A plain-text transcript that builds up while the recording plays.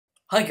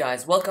Hi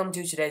guys, welcome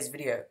to today's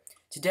video.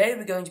 Today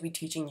we're going to be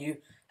teaching you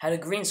how to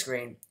green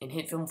screen in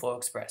Hitfilm 4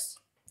 Express.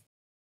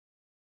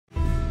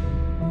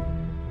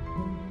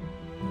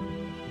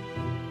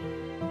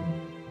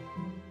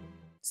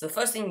 So the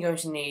first thing you're going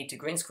to need to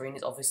green screen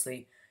is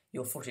obviously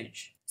your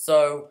footage.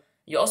 So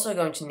you're also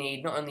going to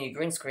need not only a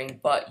green screen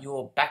but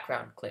your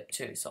background clip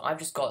too. So I've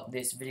just got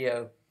this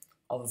video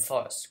of a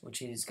forest which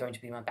is going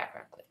to be my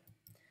background clip.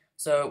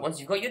 So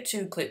once you've got your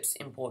two clips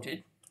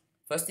imported,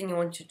 first thing you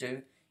want to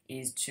do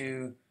is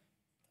to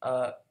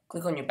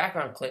click on your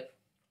background clip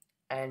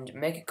and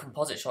make a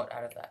composite shot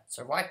out of that.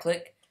 So right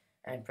click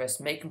and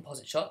press make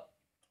composite shot,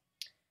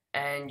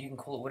 and you can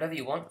call it whatever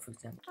you want, for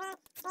example,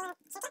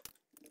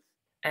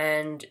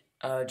 and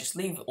just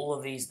leave all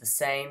of these the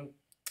same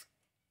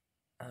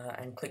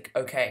and click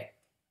OK.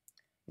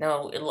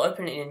 Now it'll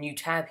open in a new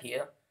tab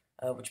here,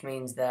 which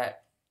means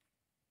that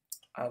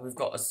we've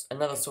got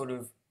another sort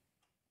of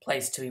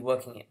place to be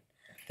working in.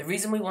 The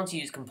reason we want to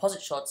use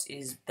composite shots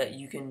is that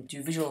you can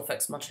do visual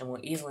effects much more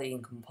easily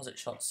in composite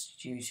shots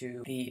due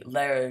to the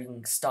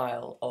layering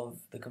style of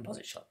the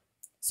composite shot.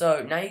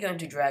 So now you're going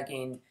to drag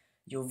in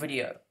your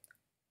video.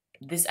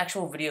 This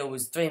actual video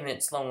was 3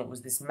 minutes long. It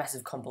was this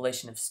massive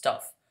compilation of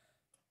stuff.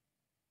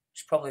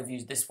 Should probably have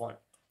used this one.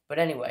 But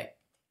anyway,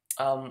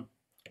 I'm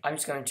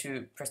just going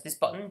to press this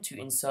button to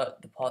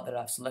insert the part that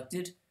I've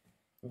selected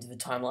into the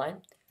timeline.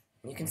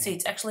 And you can see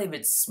it's actually a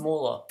bit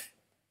smaller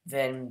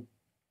than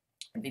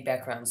the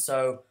background.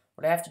 So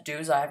what I have to do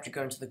is I have to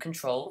go into the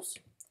controls,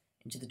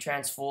 into the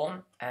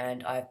transform,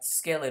 and I have to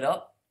scale it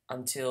up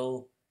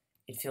until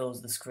it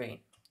fills the screen,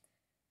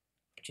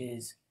 which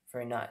is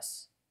very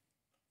nice.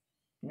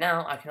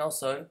 Now I can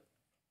also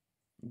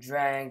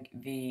drag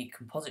the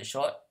composite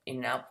shot in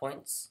and out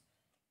points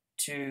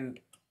to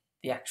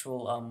the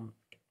actual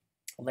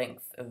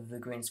length of the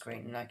green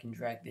screen, and I can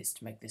drag this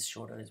to make this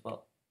shorter as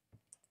well.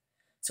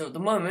 So at the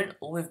moment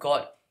all we've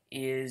got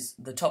is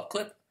the top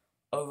clip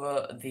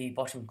over the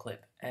bottom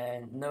clip,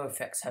 and no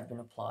effects have been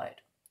applied.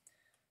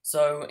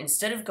 So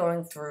instead of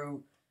going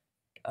through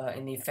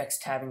in the effects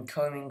tab and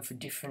combing for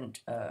different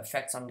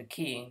effects under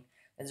keying,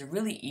 there's a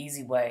really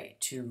easy way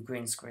to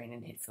green screen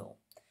in Hitfilm,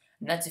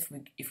 and that's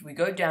if we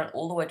go down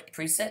all the way to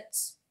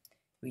presets,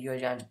 we go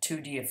down to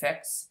 2D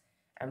effects,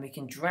 and we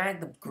can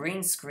drag the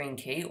green screen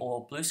key,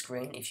 or blue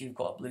screen if you've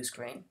got a blue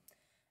screen,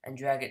 and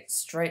drag it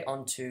straight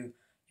onto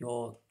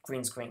your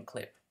green screen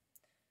clip.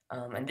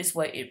 And this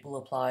way it will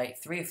apply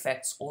 3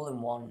 effects all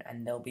in one,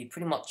 and they'll be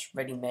pretty much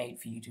ready-made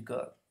for you to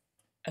go.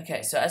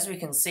 Okay, so as we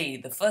can see,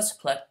 the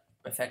first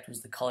effect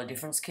was the color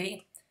difference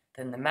key,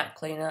 then the matte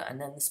cleaner,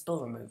 and then the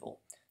spill removal.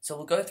 So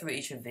we'll go through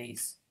each of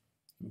these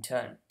in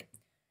turn.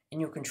 In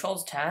your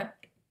controls tab,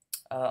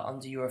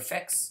 under your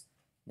effects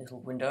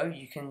little window,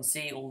 you can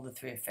see all the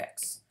 3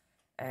 effects.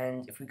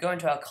 And if we go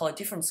into our color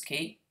difference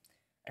key,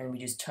 and we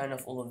just turn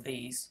off all of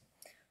these,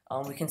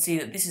 we can see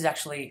that this is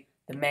actually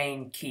the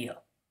main keyer.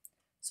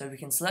 So we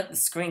can select the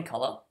screen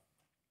color,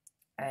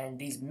 and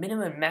these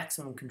minimum and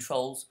maximum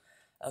controls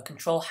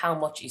control how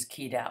much is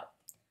keyed out.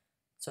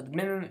 So the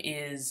minimum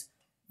is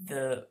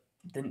the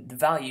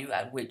value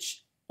at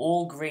which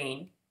all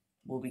green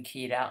will be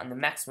keyed out, and the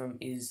maximum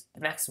is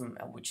the maximum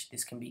at which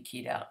this can be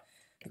keyed out.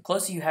 The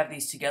closer you have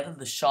these together,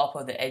 the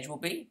sharper the edge will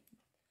be,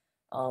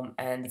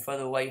 and the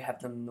further away you have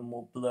them, the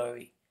more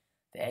blurry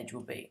the edge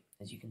will be,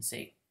 as you can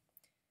see.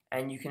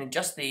 And you can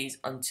adjust these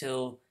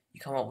until you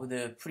come up with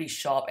a pretty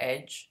sharp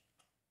edge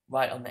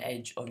right on the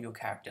edge of your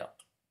character.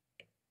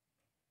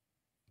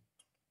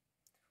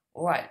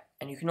 Alright,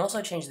 and you can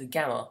also change the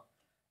gamma,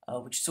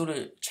 which sort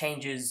of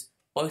changes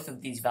both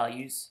of these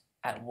values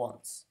at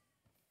once,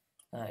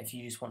 if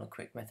you just want a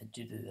quick method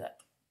to do that.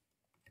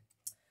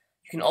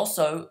 You can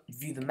also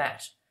view the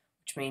matte,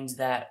 which means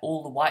that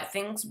all the white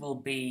things will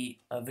be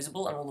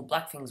visible and all the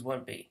black things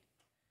won't be.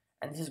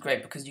 And this is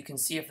great because you can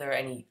see if there are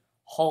any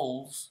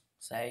holes,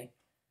 say,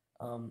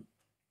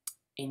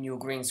 in your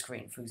green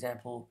screen. For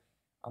example,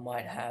 I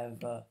might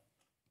have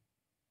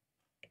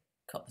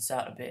cut this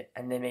out a bit,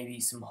 and there may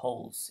be some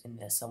holes in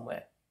there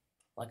somewhere,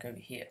 like over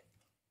here.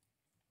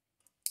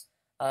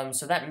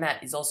 So that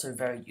matte is also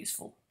very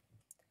useful.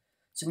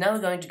 So now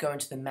we're going to go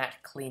into the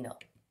matte cleaner.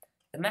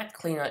 The matte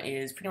cleaner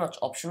is pretty much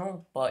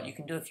optional, but you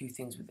can do a few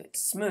things with it.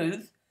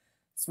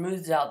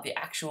 Smooths out the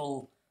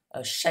actual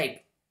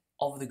shape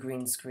of the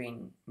green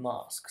screen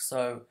mask.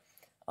 So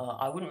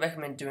I wouldn't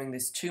recommend doing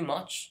this too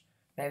much,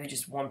 maybe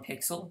just 1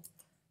 pixel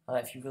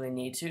if you really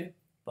need to.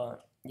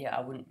 But yeah,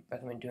 I wouldn't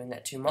recommend doing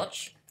that too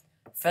much.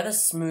 Feather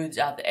smooths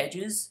out the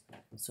edges,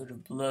 sort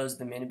of blurs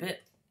them in a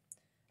bit.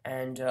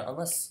 And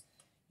unless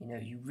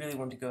you really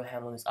want to go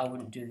ham on this, I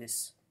wouldn't do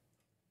this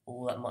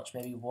all that much,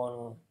 maybe 1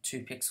 or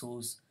 2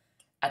 pixels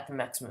at the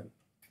maximum.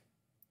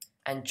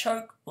 And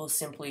choke will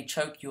simply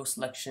choke your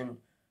selection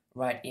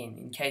right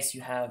in case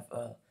you have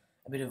a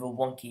bit of a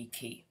wonky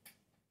key.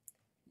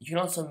 You can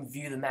also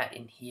view the matte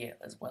in here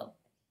as well.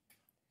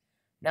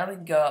 Now we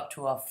can go up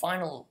to our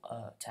final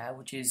tab,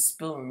 which is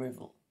spill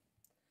removal.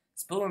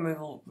 Spill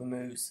removal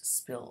removes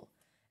spill,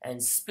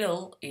 and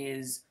spill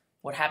is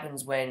what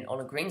happens when on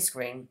a green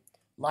screen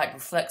light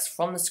reflects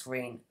from the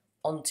screen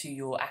onto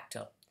your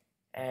actor,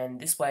 and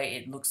this way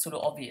it looks sort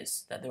of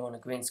obvious that they're on a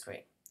green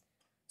screen.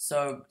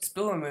 So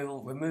spill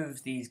removal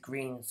removes these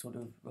green sort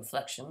of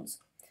reflections,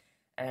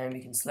 and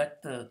we can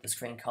select the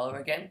screen color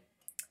again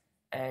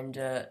and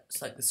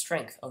select the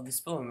strength of the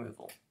spill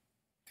removal.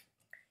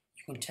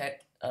 You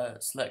can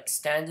select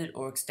standard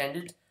or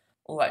extended.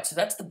 Alright, so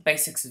that's the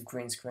basics of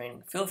green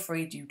screening. Feel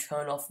free to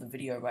turn off the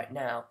video right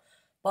now,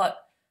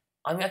 but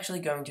I'm actually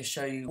going to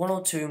show you one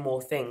or two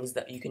more things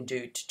that you can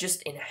do to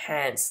just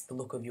enhance the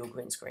look of your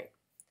green screen.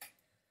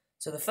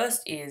 So the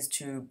first is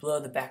to blur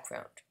the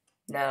background.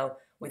 Now,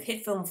 with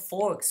Hitfilm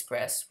 4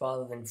 Express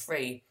rather than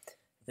 3,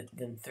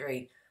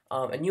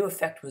 a new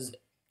effect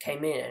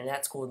came in, and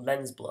that's called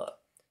lens blur.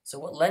 So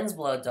what lens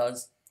blur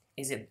does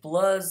is it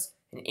blurs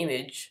an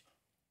image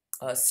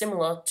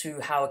similar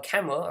to how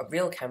a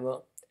real camera,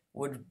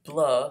 would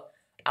blur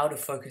out of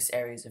focus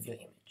areas of your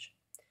image.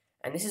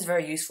 And this is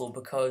very useful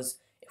because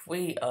if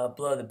we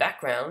blur the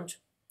background,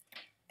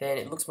 then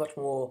it looks much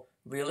more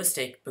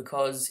realistic,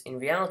 because in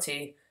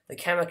reality the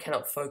camera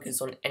cannot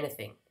focus on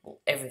anything or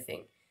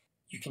everything.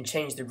 You can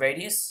change the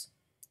radius,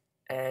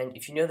 and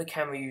if you know the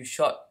camera you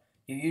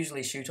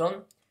usually shoot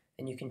on,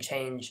 then you can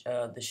change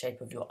the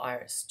shape of your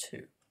iris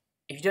too.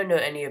 If you don't know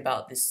any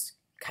about this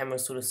camera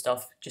sort of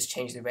stuff, just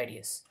change the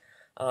radius.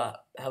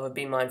 However,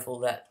 be mindful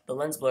that the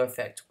lens blur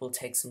effect will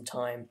take some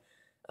time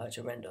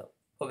to render.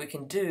 What we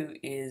can do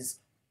is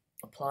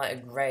apply a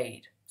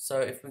grade. So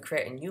if we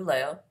create a new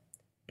layer,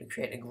 we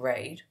create a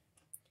grade,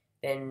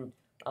 then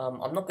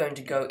I'm not going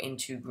to go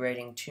into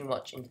grading too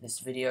much into this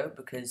video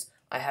because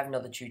I have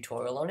another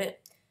tutorial on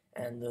it,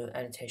 and the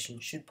annotation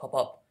should pop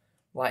up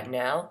right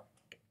now.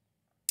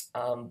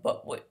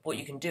 But what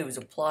you can do is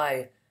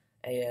apply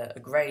a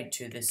grade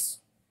to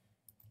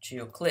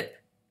your clip,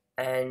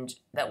 and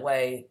that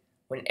way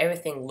when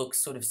everything looks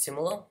sort of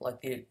similar,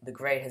 like the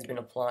grade has been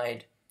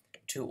applied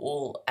to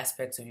all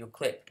aspects of your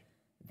clip,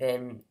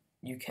 then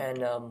you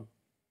can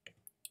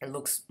it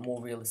looks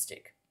more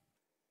realistic.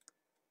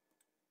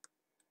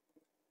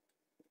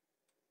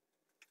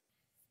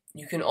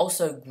 You can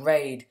also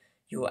grade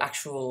your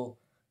actual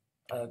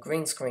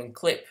green screen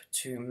clip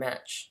to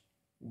match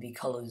the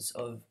colors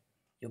of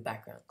your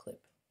background clip.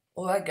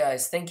 Alright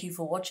guys, thank you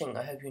for watching.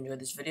 I hope you enjoyed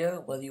this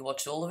video, whether you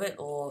watched all of it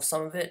or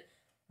some of it.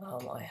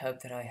 I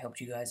hope that I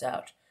helped you guys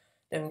out.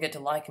 Don't forget to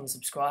like and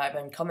subscribe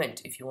and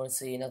comment if you want to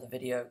see another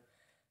video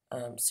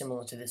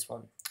similar to this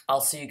one.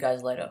 I'll see you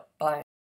guys later. Bye.